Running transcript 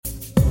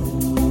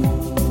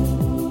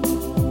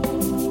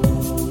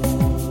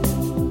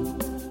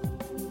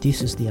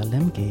This is the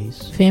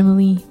Alemge's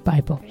Family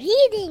Bible.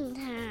 Reading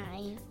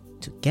time.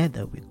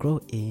 Together we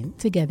grow in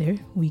Together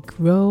we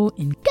grow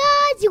in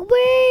God's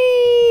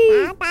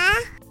Word. Papa.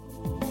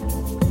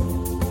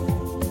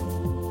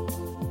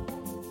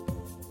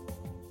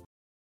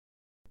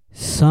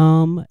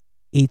 Psalm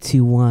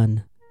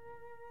 81.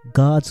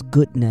 God's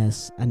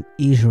goodness and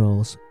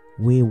Israel's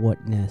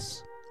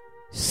waywardness.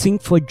 Sing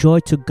for joy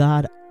to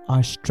God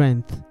our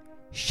strength.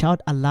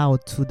 Shout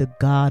aloud to the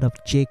God of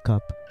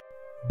Jacob.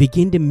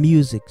 Begin the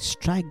music,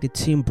 strike the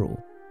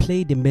timbrel,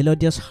 play the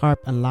melodious harp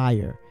and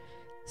lyre.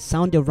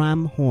 Sound the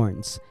ram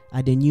horns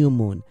at the new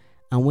moon,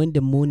 and when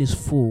the moon is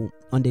full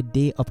on the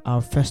day of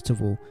our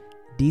festival.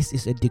 This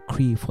is a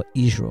decree for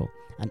Israel,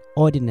 an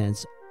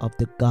ordinance of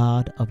the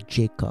God of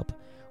Jacob.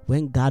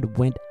 When God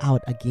went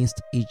out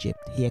against Egypt,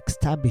 he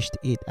established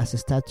it as a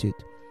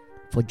statute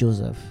for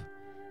Joseph.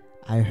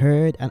 I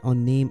heard an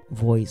unnamed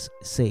voice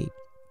say,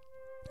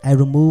 I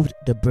removed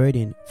the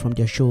burden from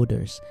their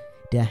shoulders.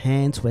 Their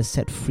hands were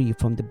set free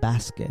from the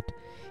basket.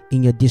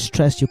 In your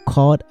distress you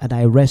called, and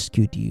I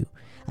rescued you.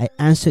 I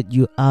answered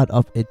you out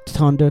of a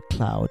thunder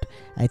cloud.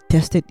 I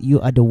tested you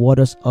at the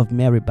waters of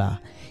Meribah.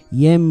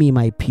 Hear me,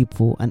 my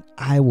people, and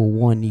I will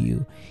warn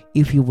you.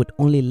 If you would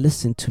only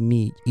listen to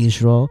me,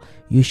 Israel,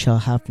 you shall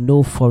have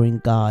no foreign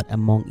god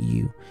among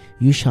you.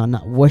 You shall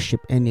not worship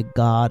any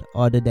god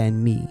other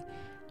than me.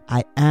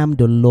 I am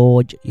the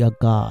Lord your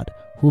God,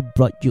 who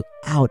brought you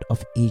out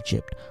of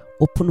Egypt.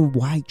 Open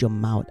wide your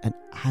mouth, and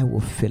I will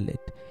fill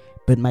it.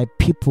 But my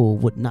people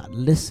would not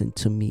listen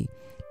to me.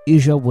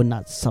 Israel would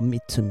not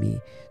submit to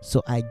me.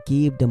 So I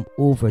gave them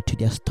over to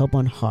their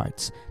stubborn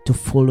hearts to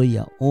follow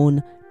your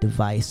own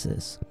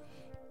devices.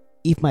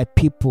 If my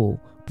people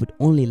would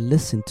only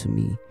listen to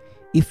me,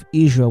 if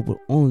Israel would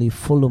only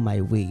follow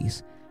my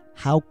ways,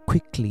 how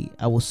quickly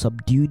I will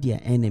subdue their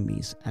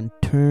enemies and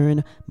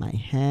turn my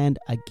hand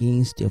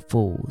against their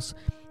foes.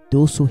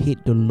 Those who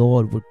hate the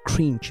Lord will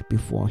cringe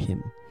before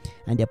him,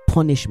 and their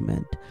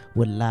punishment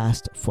will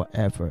last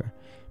forever.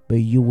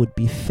 But you would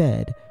be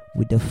fed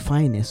with the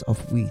finest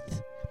of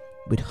wheat.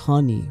 With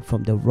honey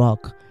from the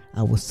rock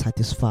I will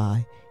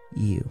satisfy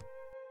you.